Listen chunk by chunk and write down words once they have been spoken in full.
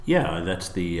Yeah, that's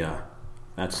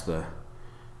the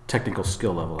technical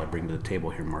skill level I bring to the table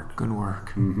here, Mark. Good work.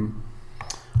 Mm-hmm.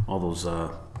 All those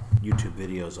YouTube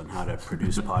videos on how to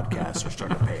produce podcasts are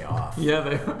starting to pay off. Yeah,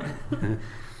 they are.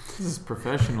 This is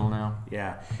professional now.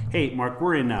 Yeah. Hey, Mark,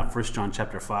 we're in 1 John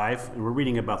chapter 5, and we're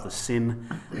reading about the sin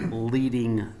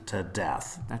leading to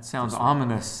death. That sounds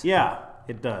ominous. Yeah,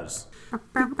 it does.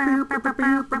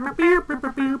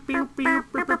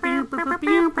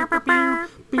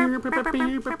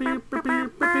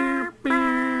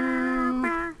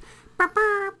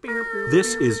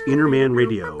 This is Inner Man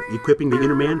Radio, equipping the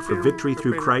inner man for victory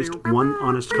through Christ, one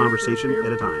honest conversation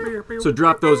at a time. So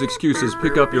drop those excuses,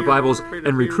 pick up your Bibles,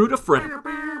 and recruit a friend.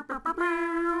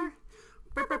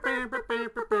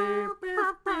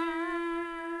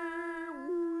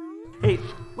 Hey,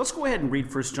 let's go ahead and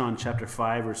read 1 John chapter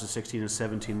 5, verses 16 and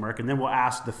 17, Mark, and then we'll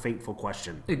ask the fateful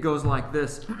question. It goes like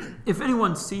this. If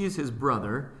anyone sees his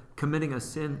brother committing a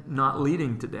sin not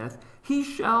leading to death, he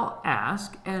shall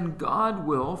ask, and God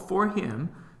will, for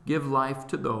him, give life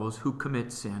to those who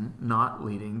commit sin not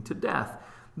leading to death.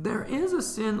 There is a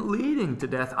sin leading to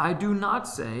death. I do not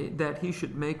say that he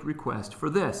should make request for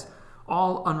this.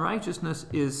 All unrighteousness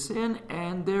is sin,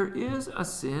 and there is a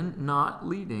sin not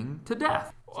leading to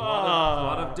death. A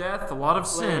lot of death, a lot of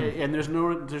sin. And there's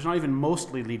not even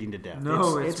mostly leading to death.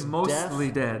 No, it's mostly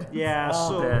dead. Yeah, all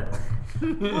so dead. a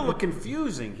little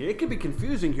confusing here. It could be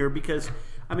confusing here because,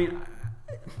 I mean,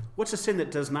 what's a sin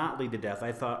that does not lead to death?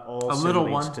 I thought all sin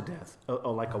leads to death.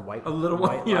 Oh, like a white, a little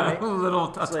one, white yeah,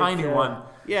 lie? a tiny one.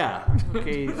 Yeah.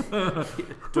 Okay.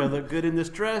 Do I look good in this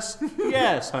dress?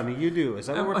 Yes, honey, you do. Is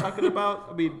that what we're talking about?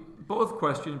 I mean,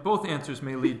 both answers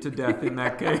may lead to death in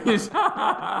that case.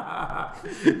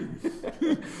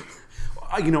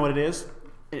 You know what it is?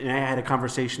 And I had a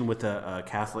conversation with a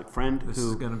Catholic friend This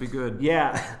is going to be good.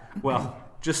 Yeah. Well,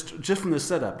 just from the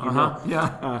setup, you know.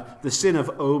 Yeah. The sin of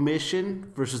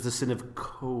omission versus the sin of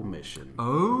commission.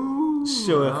 Oh.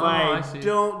 So if I see.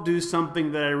 don't do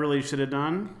something that I really should have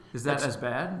done, is that as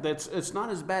bad? It's not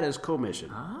as bad as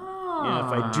commission. Ah. Yeah,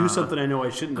 if I do something I know I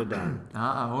shouldn't have done.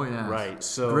 Oh yeah. Right.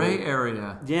 So gray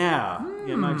area. Yeah.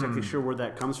 I'm not exactly sure where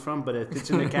that comes from, but it's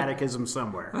in the catechism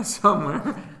somewhere.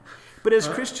 Somewhere. But as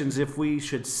Christians, if we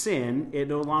should sin, it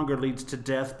no longer leads to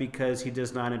death because he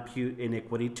does not impute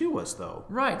iniquity to us, though.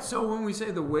 Right. So when we say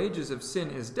the wages of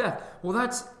sin is death, well,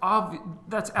 that's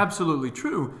absolutely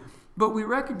true. But we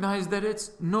recognize that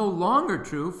it's no longer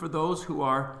true for those who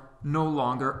are no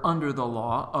longer under the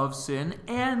law of sin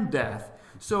and death.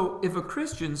 So if a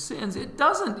Christian sins, it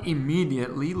doesn't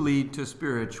immediately lead to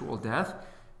spiritual death.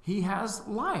 He has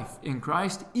life in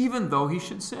Christ, even though he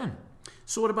should sin.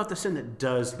 So what about the sin that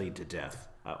does lead to death?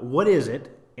 What is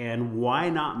it, and why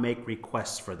not make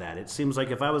requests for that? It seems like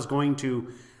if I was going to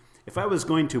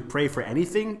pray for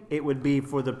anything, it would be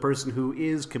for the person who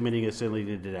is committing a sin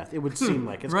leading to death. It would seem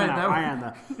like it's Right, kind of high on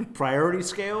the priority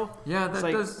scale. Yeah, that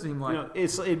does seem like.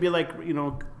 It'd be like,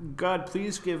 God,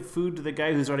 please give food to the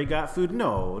guy who's already got food.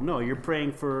 No, you're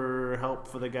praying for help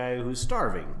for the guy who's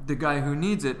starving. The guy who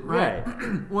needs it, right?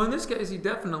 Well, in this case, he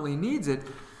definitely needs it.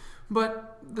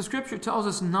 But the scripture tells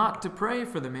us not to pray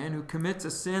for the man who commits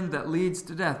a sin that leads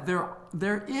to death.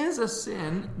 There is a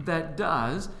sin that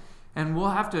does, and we'll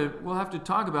have to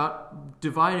talk about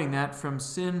dividing that from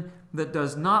sin that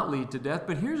does not lead to death.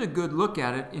 But here's a good look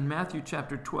at it in Matthew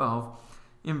chapter 12,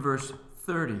 in verse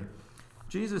 30.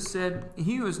 Jesus said,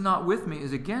 "He who is not with me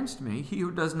is against me. He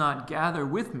who does not gather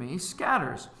with me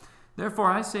scatters.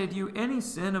 Therefore I say to you, any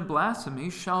sin and blasphemy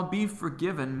shall be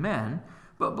forgiven men,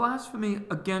 but blasphemy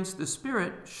against the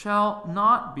Spirit shall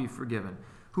not be forgiven.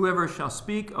 Whoever shall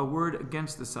speak a word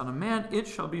against the Son of Man, it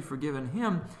shall be forgiven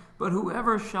him. But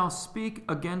whoever shall speak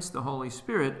against the Holy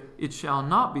Spirit, it shall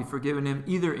not be forgiven him,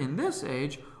 either in this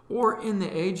age or in the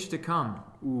age to come."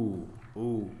 Ooh.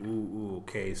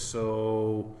 Okay,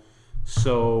 so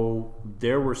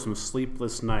there were some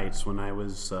sleepless nights when I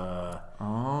was a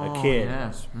kid.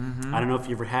 Yes. Mm-hmm. I don't know if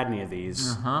you ever had any of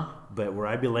these, but where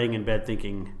I'd be laying in bed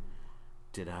thinking,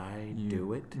 did I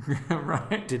do it?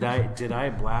 Right. Did I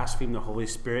blaspheme the Holy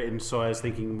Spirit? And so I was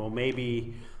thinking, well,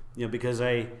 maybe, because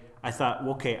I thought,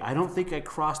 okay, I don't think I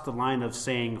crossed the line of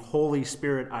saying, Holy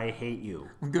Spirit, I hate you.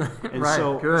 Good. And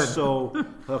good. So,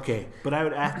 okay, but I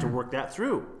would have to work that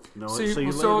through.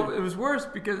 So it was worse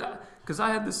because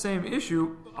I had the same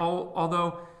issue,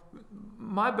 although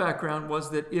my background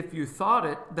was that if you thought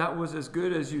it, that was as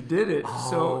good as you did it.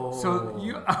 So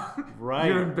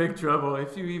you're in big trouble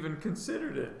if you even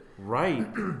considered it. Right.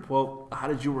 Well, how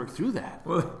did you work through that?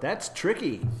 Well, that's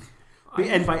tricky.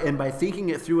 And by thinking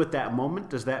it through at that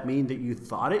moment, does that mean that you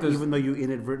thought it, even though you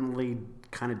inadvertently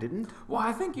kind of didn't? Well,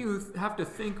 I think you have to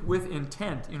think with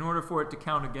intent in order for it to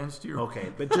count against you.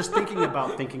 Okay, but just thinking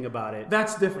about it.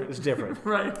 That's different. It's different.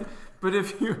 Right? But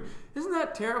isn't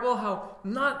that terrible how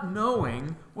not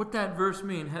knowing what that verse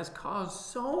means has caused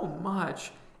so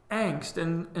much angst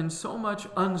and so much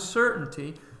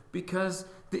uncertainty, because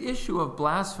the issue of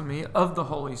blasphemy of the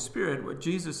Holy Spirit, what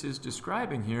Jesus is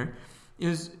describing here,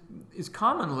 is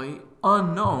commonly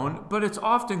unknown, but it's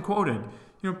often quoted.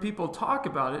 People talk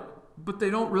about it, but they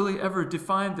don't really ever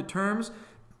define the terms.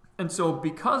 And so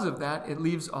because of that, it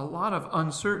leaves a lot of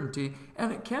uncertainty,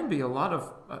 and it can be a lot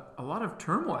of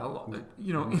turmoil,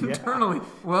 internally. Yeah.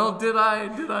 Well, did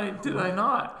I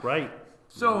not? Right.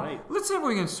 So let's see if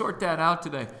we can sort that out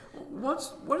today. What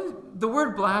is the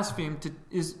word blaspheme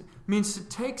means to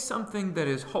take something that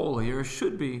is holy or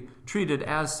should be treated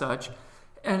as such,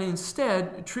 and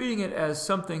instead treating it as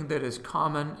something that is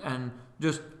common and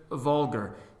just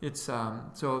vulgar. It's a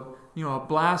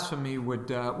blasphemy would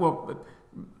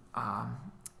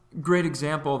great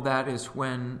example of that is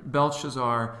when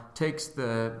Belshazzar takes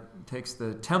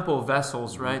the temple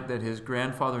vessels, right, that his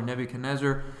grandfather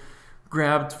Nebuchadnezzar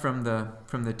grabbed from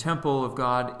the temple of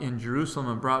God in Jerusalem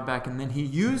and brought back, and then he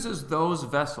uses those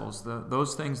vessels,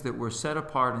 those things that were set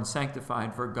apart and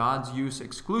sanctified for God's use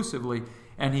exclusively,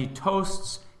 and he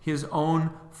toasts his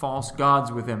own false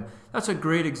gods with them. That's a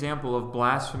great example of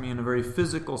blasphemy in a very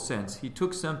physical sense. He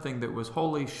took something that was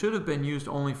holy, should have been used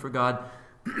only for God,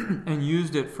 and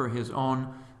used it for his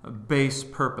own base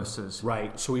purposes.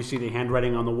 Right. So we see the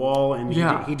handwriting on the wall, and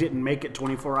he didn't make it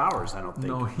 24 hours, I don't think.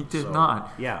 No, he did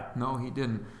not. Yeah. No, he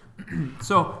didn't.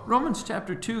 So Romans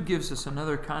chapter 2 gives us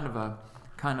another kind of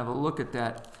a look at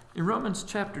that. In Romans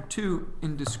chapter 2,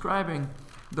 in describing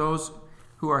those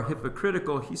who are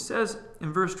hypocritical, he says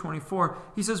in verse 24,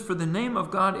 he says, "For the name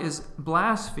of God is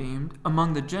blasphemed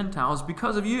among the Gentiles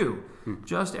because of you,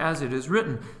 just as it is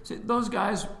written." See, those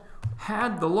guys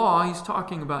had the law. He's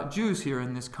talking about Jews here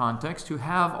in this context, who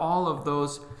have all of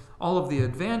the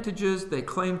advantages. They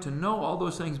claim to know all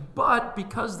those things, but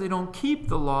because they don't keep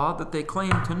the law that they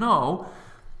claim to know,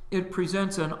 it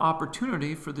presents an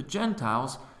opportunity for the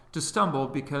Gentiles to stumble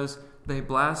because they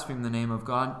blaspheme the name of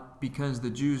God, because the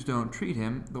Jews don't treat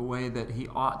him the way that he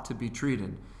ought to be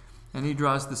treated. And he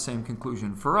draws the same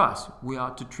conclusion for us. We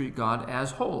ought to treat God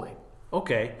as holy.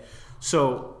 Okay,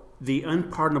 so the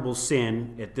unpardonable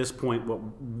sin at this point,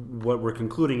 what we're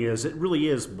concluding is it really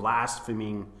is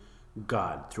blaspheming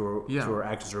God through our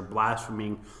actions, or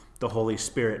blaspheming the Holy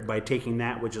Spirit by taking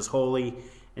that which is holy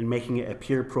and making it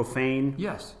appear profane.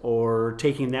 Yes. Or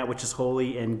taking that which is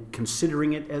holy and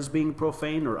considering it as being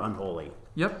profane or unholy.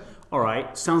 Yep. All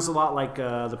right. Sounds a lot like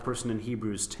the person in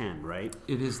Hebrews 10, right?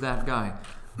 It is that guy.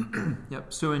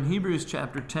 Yep. So in Hebrews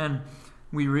chapter 10,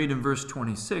 we read in verse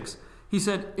 26, he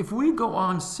said, "If we go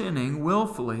on sinning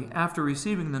willfully after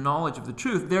receiving the knowledge of the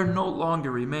truth, there no longer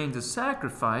remains a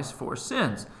sacrifice for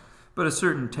sins, but a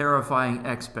certain terrifying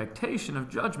expectation of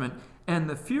judgment and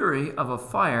the fury of a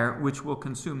fire which will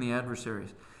consume the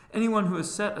adversaries. Anyone who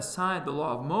has set aside the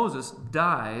law of Moses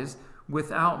dies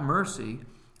without mercy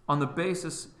on the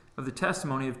basis of the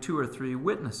testimony of 2 or 3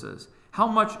 witnesses. How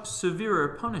much severer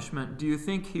punishment do you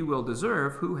think he will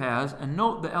deserve who has," and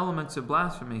note the elements of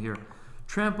blasphemy here,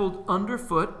 "trampled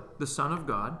underfoot the Son of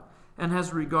God, and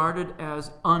has regarded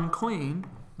as unclean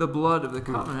the blood of the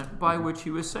covenant by which he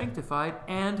was sanctified,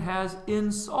 and has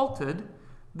insulted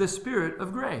the Spirit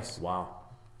of grace." Wow.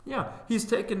 Yeah,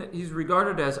 he's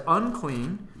regarded as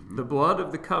unclean the blood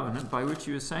of the covenant by which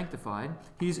he was sanctified.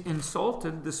 He's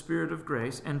insulted the Spirit of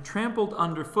grace and trampled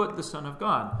underfoot the Son of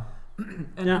God.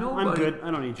 And I'm good. I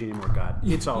don't need you anymore, God.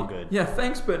 It's all good. Yeah,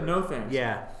 thanks, but no thanks.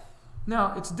 Yeah.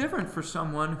 Now, it's different for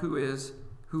someone who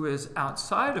is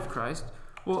outside of Christ.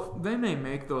 Well, they may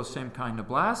make those same kind of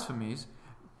blasphemies,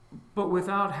 but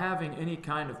without having any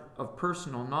kind of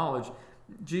personal knowledge.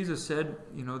 Jesus said,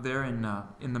 there in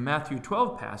the Matthew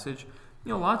 12 passage,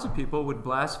 lots of people would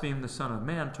blaspheme the Son of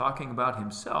Man, talking about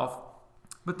himself.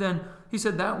 But then he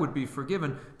said that would be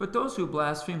forgiven. But those who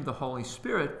blaspheme the Holy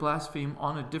Spirit blaspheme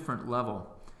on a different level.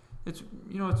 It'd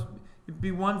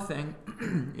be one thing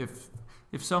if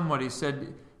somebody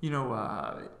said,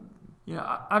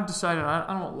 I've decided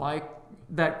I don't like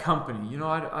that company.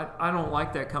 I don't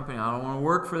like that company. I don't want to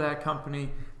work for that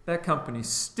company. That company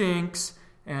stinks.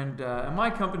 And my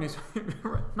company's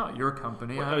not your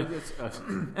company.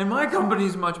 And my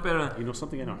company's much better. You know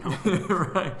something I don't know.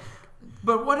 Right.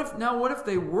 But what if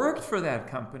they worked for that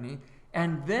company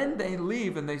and then they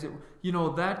leave and they say,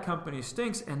 that company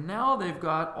stinks, and now they've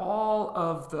got all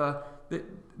of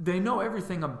they know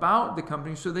everything about the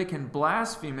company, so they can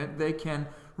blaspheme it, they can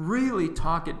really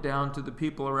talk it down to the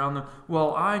people around them.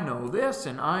 Well, I know this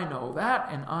and I know that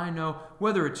and I know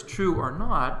whether it's true or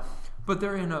not, but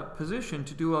they're in a position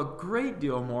to do a great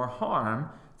deal more harm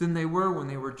than they were when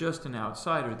they were just an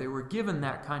outsider. They were given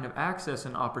that kind of access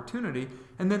and opportunity,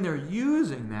 and then they're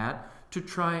using that to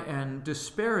try and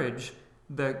disparage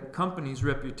the company's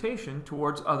reputation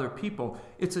towards other people.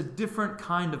 It's a different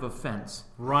kind of offense.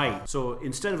 Right. So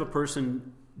instead of a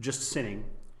person just sinning,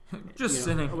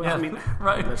 sinning. Well, yeah. I mean,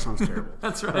 right. That sounds terrible.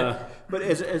 That's right. But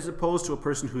as opposed to a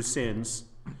person who sins,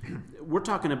 we're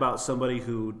talking about somebody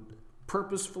who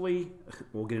purposefully,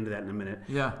 we'll get into that in a minute.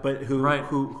 Yeah. But who right.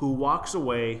 who walks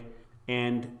away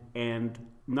and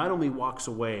not only walks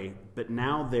away, but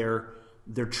now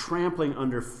they're trampling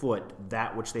underfoot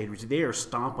that which they had received. They are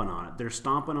stomping on it. They're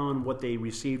stomping on what they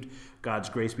received God's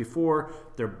grace before.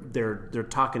 They're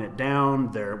talking it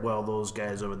down. Those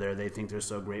guys over there, they think they're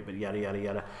so great, but yada yada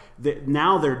yada.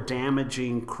 Now they're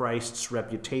damaging Christ's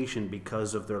reputation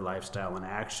because of their lifestyle and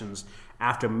actions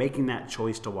after making that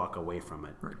choice to walk away from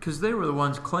it. Because they were the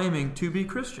ones claiming to be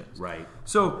Christians. Right.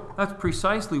 So that's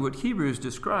precisely what Hebrews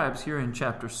describes here in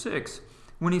chapter 6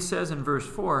 when he says in verse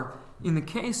 4, in the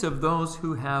case of those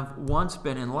who have once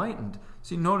been enlightened.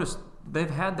 See, notice they've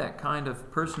had that kind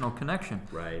of personal connection.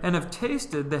 Right. And have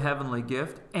tasted the heavenly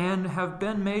gift and have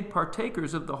been made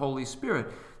partakers of the Holy Spirit.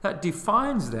 That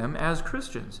defines them as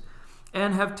Christians.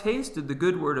 And have tasted the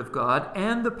good word of God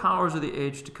and the powers of the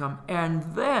age to come,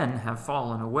 and then have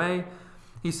fallen away.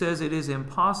 He says it is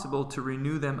impossible to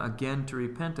renew them again to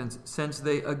repentance, since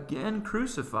they again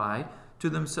crucify to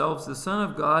themselves the Son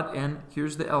of God, and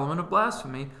here's the element of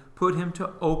blasphemy, put him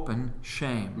to open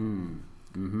shame.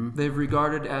 Mm-hmm. They've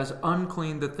regarded as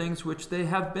unclean the things which they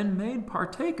have been made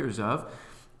partakers of,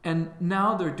 and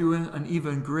now they're doing an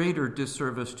even greater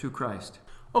disservice to Christ.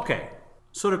 Okay,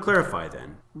 so to clarify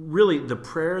then, really the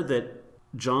prayer that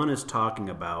John is talking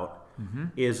about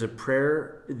is a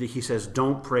prayer that he says,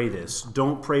 don't pray this,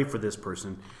 don't pray for this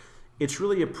person. It's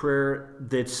really a prayer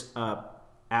that's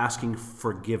asking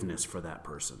forgiveness for that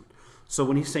person. So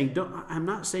when he's saying, I'm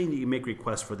not saying that you make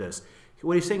requests for this.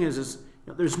 What he's saying is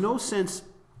there's no sense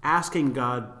asking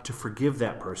God to forgive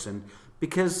that person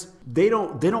because they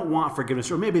don't want forgiveness,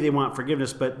 or maybe they want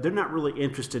forgiveness, but they're not really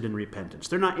interested in repentance.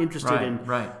 They're not interested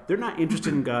They're not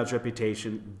interested in God's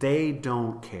reputation. They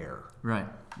don't care. Right.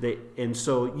 And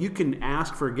so you can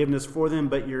ask forgiveness for them,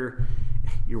 but you're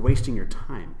wasting your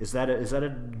time. Is that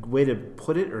a way to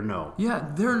put it, or no? Yeah,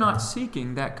 they're not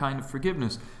seeking that kind of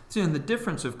forgiveness. See, and the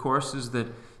difference, of course, is that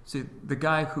the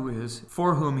guy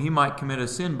for whom he might commit a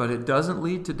sin, but it doesn't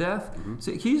lead to death,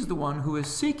 he's the one who is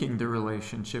seeking the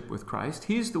relationship with Christ.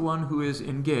 He's the one who is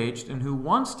engaged and who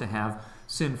wants to have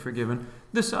sin forgiven.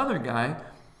 This other guy,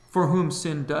 for whom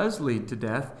sin does lead to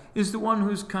death, is the one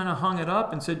who's kind of hung it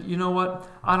up and said, you know what,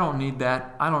 I don't need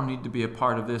that. I don't need to be a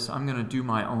part of this. I'm going to do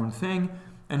my own thing.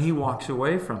 And he walks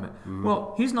away from it.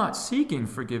 Well, he's not seeking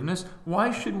forgiveness.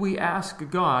 Why should we ask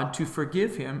God to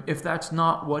forgive him if that's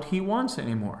not what he wants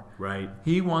anymore? Right.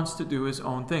 He wants to do his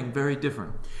own thing. Very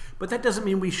different. But that doesn't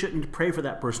mean we shouldn't pray for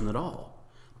that person at all.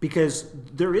 Because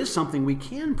there is something we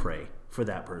can pray for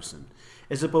that person.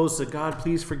 As opposed to, God,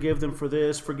 please forgive them for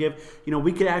this,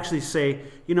 we could actually say,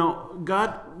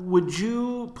 God, would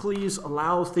you please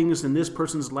allow things in this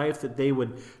person's life that they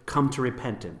would come to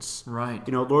repentance? Right.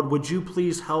 Lord, would you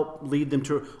please help lead them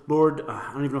to, Lord,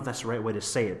 I don't even know if that's the right way to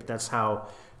say it, but that's how,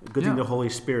 good thing the Holy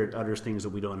Spirit utters things that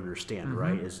we don't understand,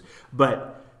 right?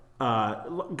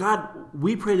 God,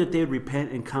 we pray that they would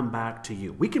repent and come back to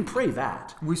you. We can pray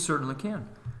that. We certainly can.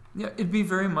 Yeah, it'd be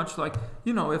very much like,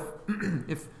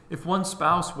 if one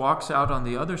spouse walks out on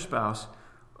the other spouse,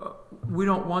 we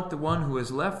don't want the one who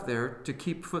is left there to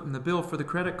keep footing the bill for the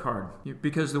credit card,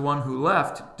 because the one who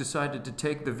left decided to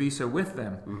take the Visa with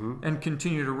them and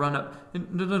continue to run up.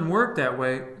 It doesn't work that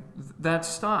way. That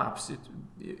stops.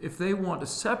 If they want to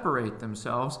separate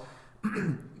themselves,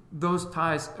 those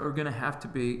ties are going to have to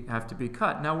be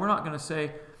cut. Now, we're not going to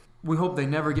say we hope they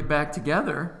never get back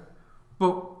together,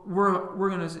 but we're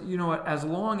going to say, as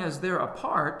long as they're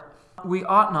apart, we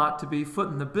ought not to be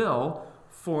footing the bill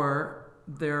for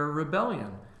their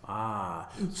rebellion.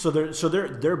 So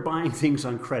they're buying things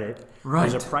on credit. Right.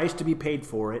 There's a price to be paid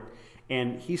for it,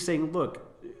 and he's saying,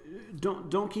 look,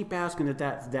 don't keep asking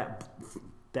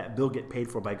that bill get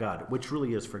paid for by God, which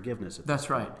really is forgiveness.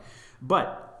 That's right.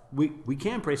 But we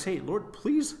can pray, say, Lord,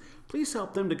 please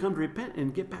help them to come to repent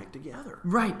and get back together.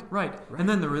 Right. And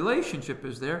then the relationship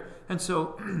is there, and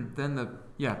so then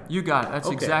you got it. That's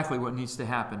exactly what needs to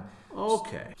happen.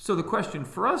 Okay. So the question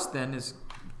for us then is,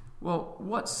 well,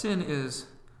 what sin is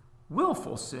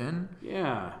willful sin?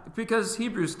 Yeah. Because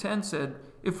Hebrews 10 said,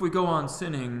 if we go on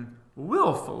sinning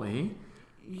willfully,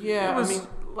 Yeah, I mean,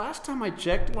 last time I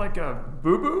checked, like a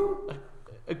boo-boo.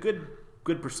 a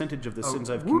good percentage of the sins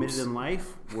I've whoops. committed in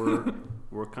life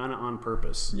were kind of on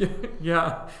purpose.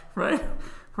 Yeah, right.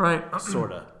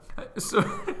 Sorta. So,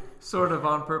 sort of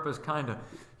on purpose, kind of.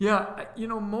 Yeah,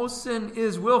 most sin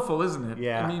is willful, isn't it?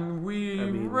 Yeah. I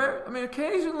mean,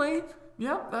 occasionally,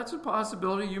 yeah, that's a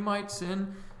possibility. You might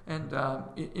sin, and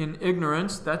in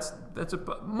ignorance, that's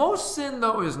most sin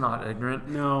though is not ignorant.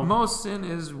 No. Most sin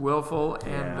is willful,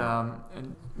 Yeah.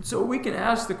 and so we can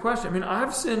ask the question. I mean,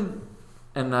 I've sinned,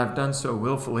 and I've done so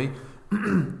willfully.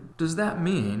 Does that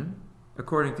mean,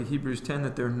 according to Hebrews 10,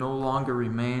 that there no longer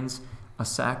remains a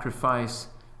sacrifice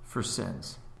for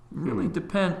sins? Really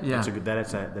depend. Yeah,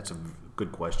 that's a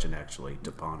good question actually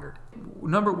to ponder.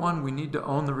 Number one, we need to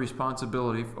own the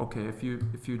responsibility. Okay,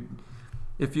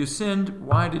 if you sinned,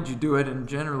 why did you do it? And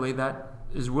generally, that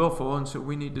is willful, and so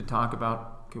we need to talk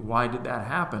about, okay, why did that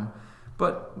happen?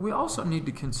 But we also need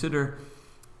to consider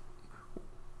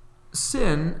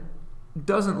sin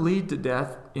doesn't lead to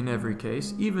death in every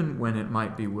case, even when it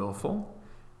might be willful.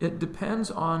 It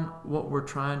depends on what we're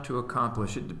trying to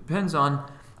accomplish. It depends on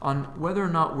whether or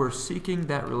not we're seeking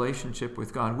that relationship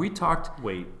with God. We talked...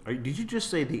 Wait, did you just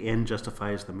say the end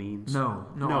justifies the means? No,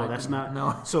 that's not.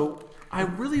 No. So I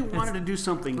really wanted to do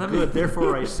something good,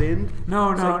 therefore I sinned.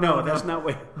 No, that's not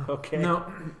what. Okay. No,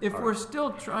 if we're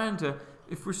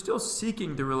still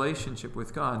seeking the relationship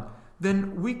with God,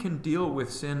 then we can deal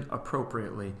with sin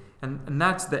appropriately. And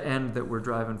that's the end that we're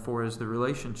driving for, is the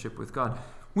relationship with God.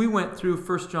 We went through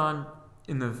 1 John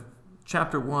in the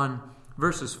chapter 1,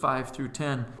 verses 5 through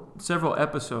 10, several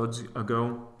episodes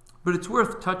ago, but it's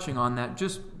worth touching on that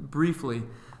just briefly.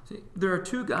 See, there are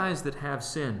two guys that have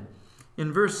sin.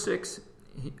 In verse 6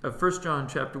 of 1 John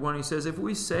chapter 1, he says, if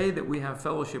we say that we have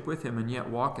fellowship with him and yet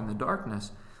walk in the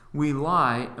darkness, we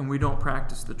lie and we don't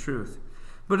practice the truth.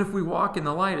 But if we walk in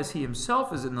the light as he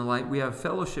himself is in the light, we have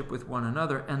fellowship with one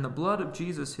another, and the blood of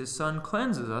Jesus, his son,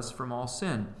 cleanses us from all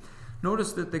sin.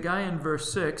 Notice that the guy in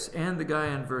verse 6 and the guy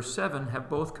in verse 7 have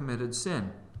both committed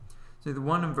sin. See, the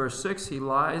one in verse 6, he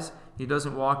lies, he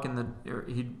doesn't walk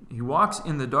he walks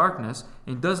in the darkness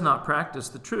and does not practice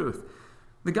the truth.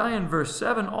 The guy in verse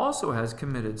 7 also has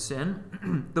committed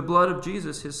sin. The blood of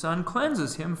Jesus, his son,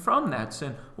 cleanses him from that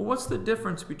sin. Well, what's the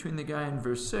difference between the guy in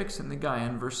verse 6 and the guy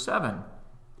in verse 7?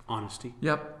 Honesty.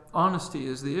 Yep, honesty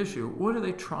is the issue. What are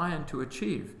they trying to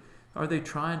achieve? Are they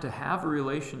trying to have a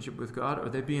relationship with God? Are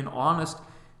they being honest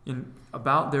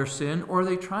about their sin? Or are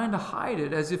they trying to hide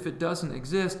it as if it doesn't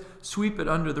exist, sweep it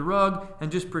under the rug,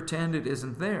 and just pretend it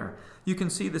isn't there? You can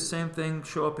see the same thing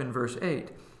show up in verse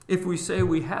 8. If we say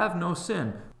we have no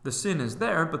sin, the sin is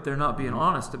there, but they're not being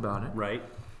honest about it. Right.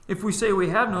 If we say we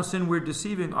have no sin, we're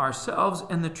deceiving ourselves,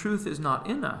 and the truth is not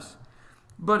in us.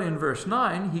 But in verse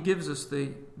 9, he gives us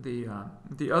the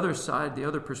other side, the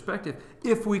other perspective.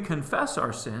 If we confess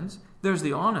our sins, there's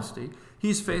the honesty.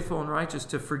 He's faithful and righteous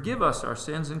to forgive us our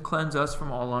sins and cleanse us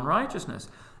from all unrighteousness.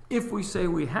 If we say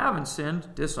we haven't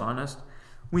sinned, dishonest,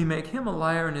 we make him a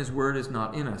liar and his word is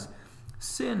not in us.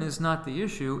 Sin is not the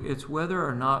issue. It's whether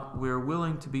or not we're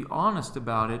willing to be honest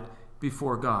about it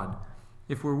before God.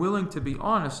 If we're willing to be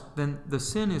honest, then the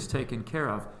sin is taken care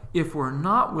of. If we're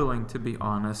not willing to be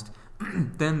honest,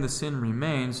 then the sin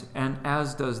remains, and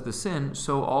as does the sin,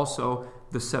 so also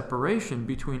the separation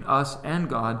between us and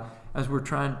God, as we're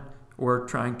trying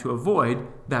to avoid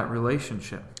that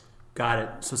relationship. Got it.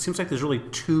 So it seems like there's really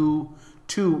two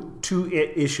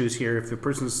issues here. If a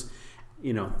person's,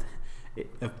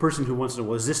 a person who wants to know,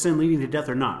 well, is this sin leading to death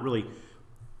or not? Really,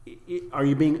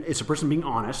 is a person being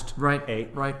honest? Right.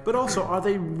 Right. But also, are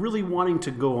they really wanting to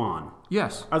go on?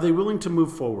 Yes. Are they willing to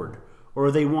move forward, or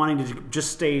are they wanting to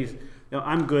just stay?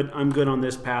 I'm good on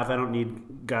this path. I don't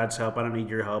need God's help. I don't need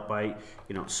your help.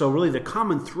 So really, the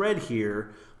common thread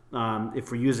here,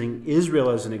 if we're using Israel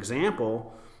as an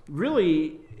example,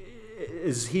 really,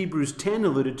 as Hebrews 10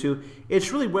 alluded to,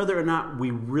 it's really whether or not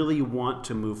we really want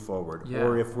to move forward,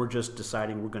 or if we're just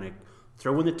deciding we're going to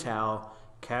throw in the towel,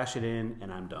 cash it in, and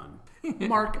I'm done.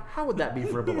 Mark, how would that be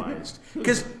verbalized?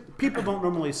 Because people don't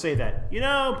normally say that.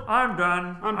 I'm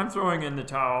done. I'm throwing in the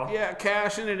towel. Yeah,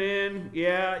 cashing it in.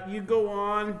 Yeah, you go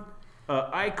on.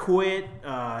 I quit.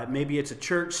 Maybe it's a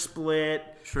church split.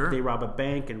 Sure. They rob a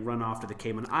bank and run off to the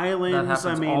Cayman Islands.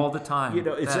 That happens all the time.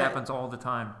 That happens all the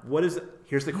time. What is it?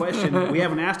 Here's the question. We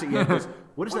haven't asked it yet.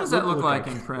 What does that look like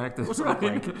in practice? What's it look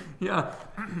like? Yeah.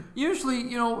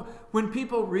 Usually, when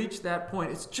people reach that point,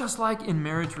 it's just like in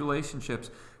marriage relationships.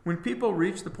 When people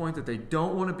reach the point that they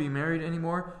don't want to be married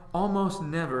anymore, almost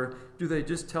never do they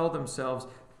just tell themselves,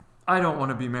 I don't want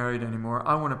to be married anymore.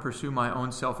 I want to pursue my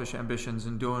own selfish ambitions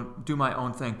and do my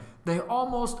own thing. They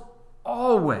almost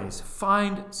always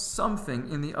find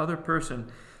something in the other person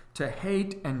to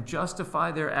hate and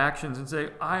justify their actions and say,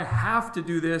 I have to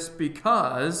do this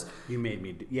because you made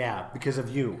me because of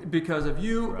you. Because of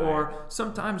you. Right. Or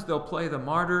sometimes they'll play the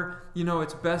martyr.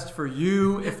 It's best for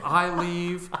you if I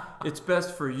leave. It's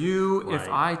best for you if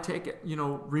I take it,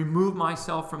 remove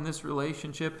myself from this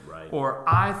relationship. Right. Or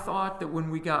I thought that when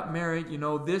we got married,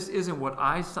 this isn't what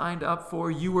I signed up for.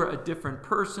 You were a different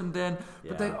person then.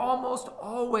 But they almost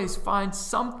always find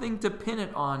something to pin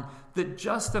it on that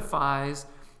justifies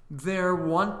their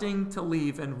wanting to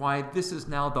leave and why this is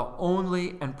now the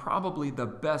only and probably the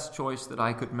best choice that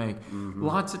I could make. Mm-hmm.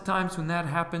 Lots of times when that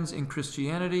happens in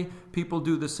Christianity, people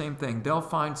do the same thing. They'll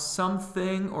find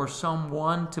something or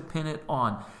someone to pin it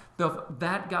on.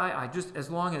 That guy, as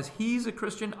long as he's a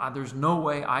Christian, there's no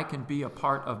way I can be a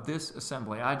part of this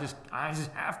assembly. I just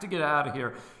have to get out of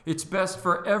here. It's best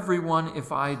for everyone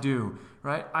if I do,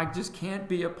 right? I just can't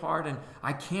be a part, and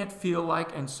I can't feel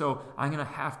like, and so I'm going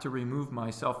to have to remove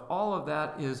myself. All of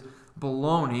that is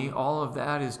baloney. All of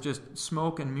that is just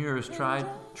smoke and mirrors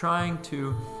trying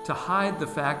to hide the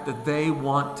fact that they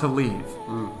want to leave.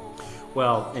 Mm.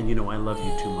 Well, and I love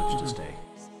you too much to stay.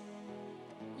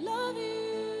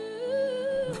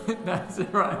 That's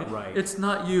it, right. Right. It's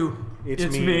not you.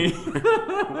 It's me.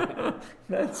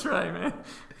 That's right, man.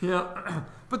 Yeah.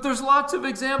 But there's lots of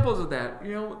examples of that.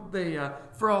 They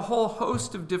for a whole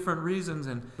host of different reasons,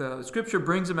 and the Scripture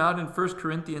brings them out in 1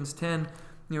 Corinthians 10.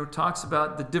 Talks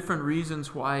about the different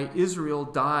reasons why Israel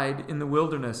died in the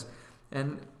wilderness,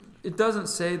 and it doesn't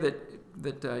say that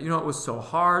it was so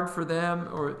hard for them,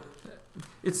 or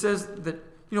it says that.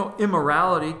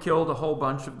 Immorality killed a whole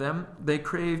bunch of them. They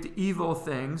craved evil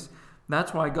things.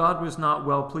 That's why God was not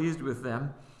well pleased with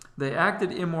them. They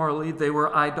acted immorally. They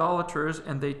were idolaters,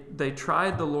 and they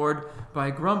tried the Lord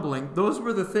by grumbling. Those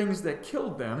were the things that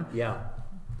killed them. Yeah.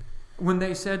 When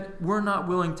they said, we're not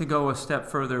willing to go a step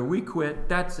further. We quit.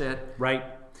 That's it. Right.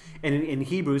 And in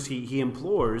Hebrews, he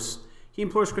implores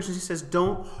Christians, he says,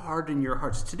 don't harden your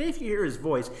hearts. Today, if you hear his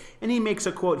voice, and he makes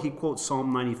a quote, he quotes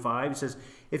Psalm 95. He says,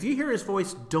 if you hear his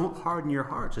voice, don't harden your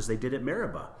hearts, as they did at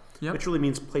Meribah, which really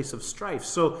means place of strife.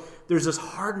 So there's this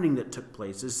hardening that took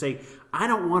place. To say, I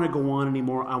don't want to go on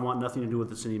anymore. I want nothing to do with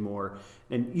this anymore.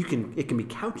 And it can be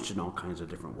couched in all kinds of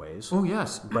different ways. Oh,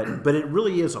 yes. But it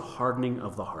really is a hardening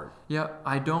of the heart. Yeah,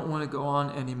 I don't want to go on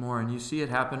anymore. And you see it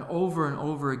happen over and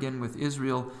over again with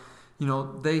Israel.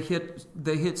 They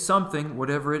hit something,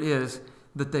 whatever it is,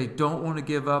 that they don't want to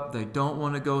give up, they don't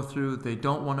want to go through, they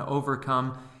don't want to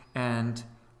overcome, and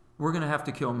we're going to have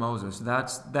to kill Moses.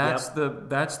 That's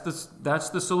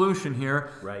the solution here.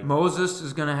 Right. Moses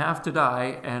is going to have to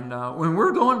die, and when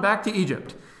we're going back to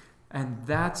Egypt, and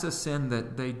that's a sin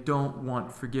that they don't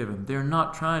want forgiven. They're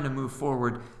not trying to move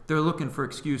forward. They're looking for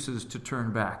excuses to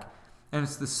turn back. And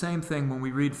it's the same thing when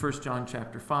we read 1 John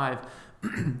chapter 5.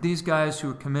 These guys who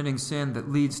are committing sin that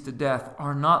leads to death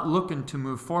are not looking to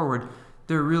move forward.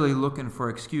 They're really looking for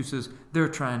excuses. They're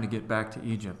trying to get back to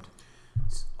Egypt.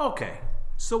 Okay,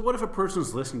 so what if a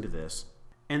person's listening to this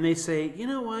and they say, you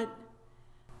know what?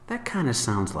 That kind of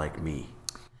sounds like me.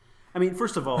 I mean,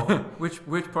 first of all...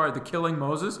 Which part? The killing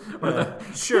Moses?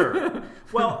 Sure.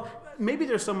 Well... Maybe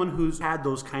there's someone who's had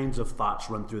those kinds of thoughts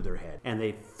run through their head, and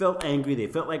they felt angry, they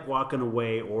felt like walking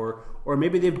away, or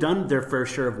maybe they've done their fair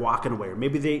share of walking away, or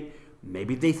maybe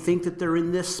they think that they're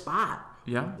in this spot.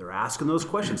 Yeah. They're asking those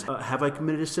questions. Have I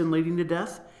committed a sin leading to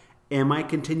death? Am I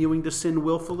continuing to sin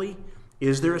willfully?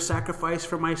 Is there a sacrifice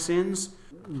for my sins?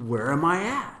 Where am I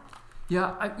at?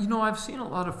 Yeah, I've seen a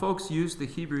lot of folks use the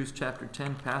Hebrews chapter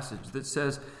 10 passage that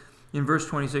says, in verse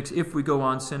 26, if we go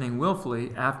on sinning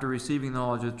willfully after receiving the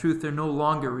knowledge of the truth, there no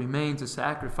longer remains a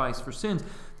sacrifice for sins.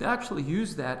 They actually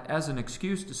use that as an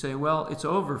excuse to say, well, it's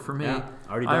over for me. Yeah,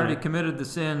 I already committed the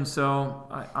sin, so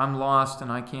I'm lost and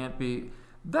I can't be.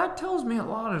 That tells me a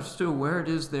lot as to where it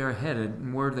is they're headed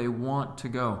and where they want to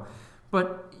go.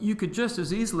 But you could just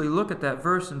as easily look at that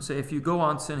verse and say, if you go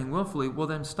on sinning willfully, well,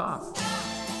 then stop.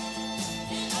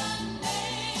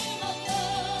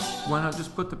 Why not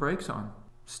just put the brakes on?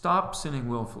 Stop sinning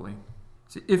willfully.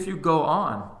 See, if you go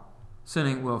on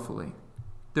sinning willfully,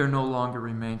 there no longer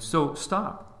remains. So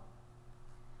stop.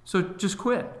 So just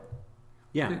quit.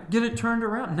 Yeah. Get it turned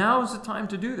around. Now is the time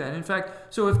to do that. In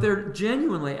fact, so if they're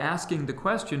genuinely asking the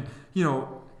question,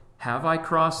 have I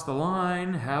crossed the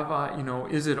line?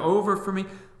 Is it over for me?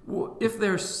 Well, if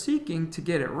they're seeking to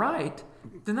get it right,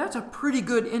 then that's a pretty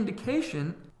good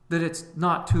indication that it's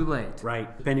not too late.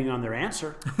 Right, depending on their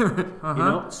answer.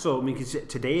 So,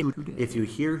 today, if you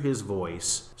hear his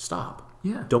voice, stop.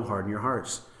 Yeah. Don't harden your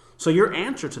hearts. So your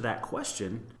answer to that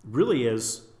question really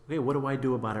is, okay, what do I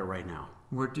do about it right now?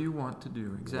 What do you want to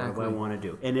do? Exactly. What do I want to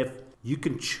do? And if you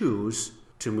can choose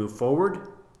to move forward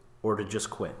or to just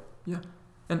quit. Yeah.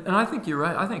 And I think you're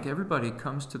right. I think everybody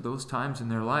comes to those times in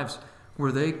their lives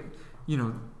where they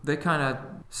kind of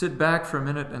sit back for a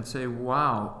minute and say,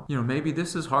 wow, maybe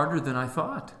this is harder than I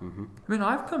thought. Mm-hmm. I mean,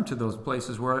 I've come to those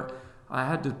places where I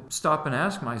had to stop and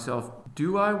ask myself,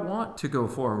 do I want to go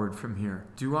forward from here?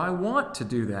 Do I want to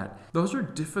do that? Those are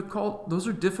difficult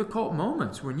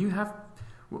moments when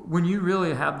you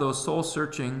really have those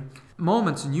soul-searching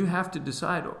moments and you have to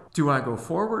decide, do I go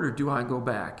forward or do I go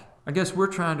back? I guess we're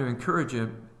trying to encourage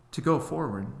you to go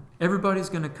forward. Everybody's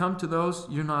going to come to those.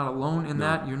 You're not alone in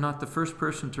that. You're not the first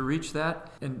person to reach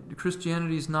that. And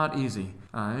Christianity is not easy.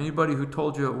 Anybody who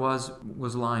told you it was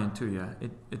lying to you.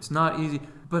 It's not easy,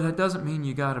 but it doesn't mean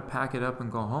you got to pack it up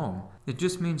and go home. It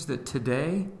just means that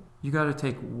today you got to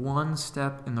take one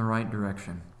step in the right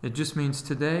direction. It just means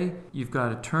today you've got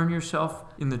to turn yourself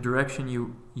in the direction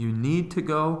you need to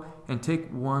go and take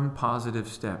one positive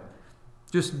step.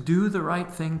 Just do the right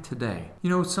thing today.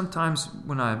 Sometimes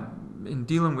when I'm in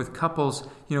dealing with couples,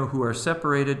 who are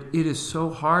separated, it is so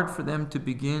hard for them to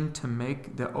begin to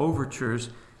make the overtures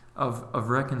of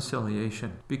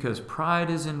reconciliation because pride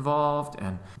is involved.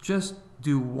 And just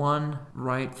do one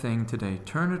right thing today.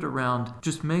 Turn it around.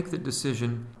 Just make the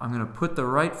decision. I'm going to put the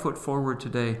right foot forward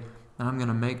today, and I'm going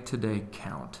to make today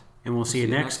count. And we'll see you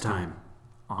next time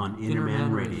on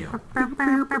Innerman Radio.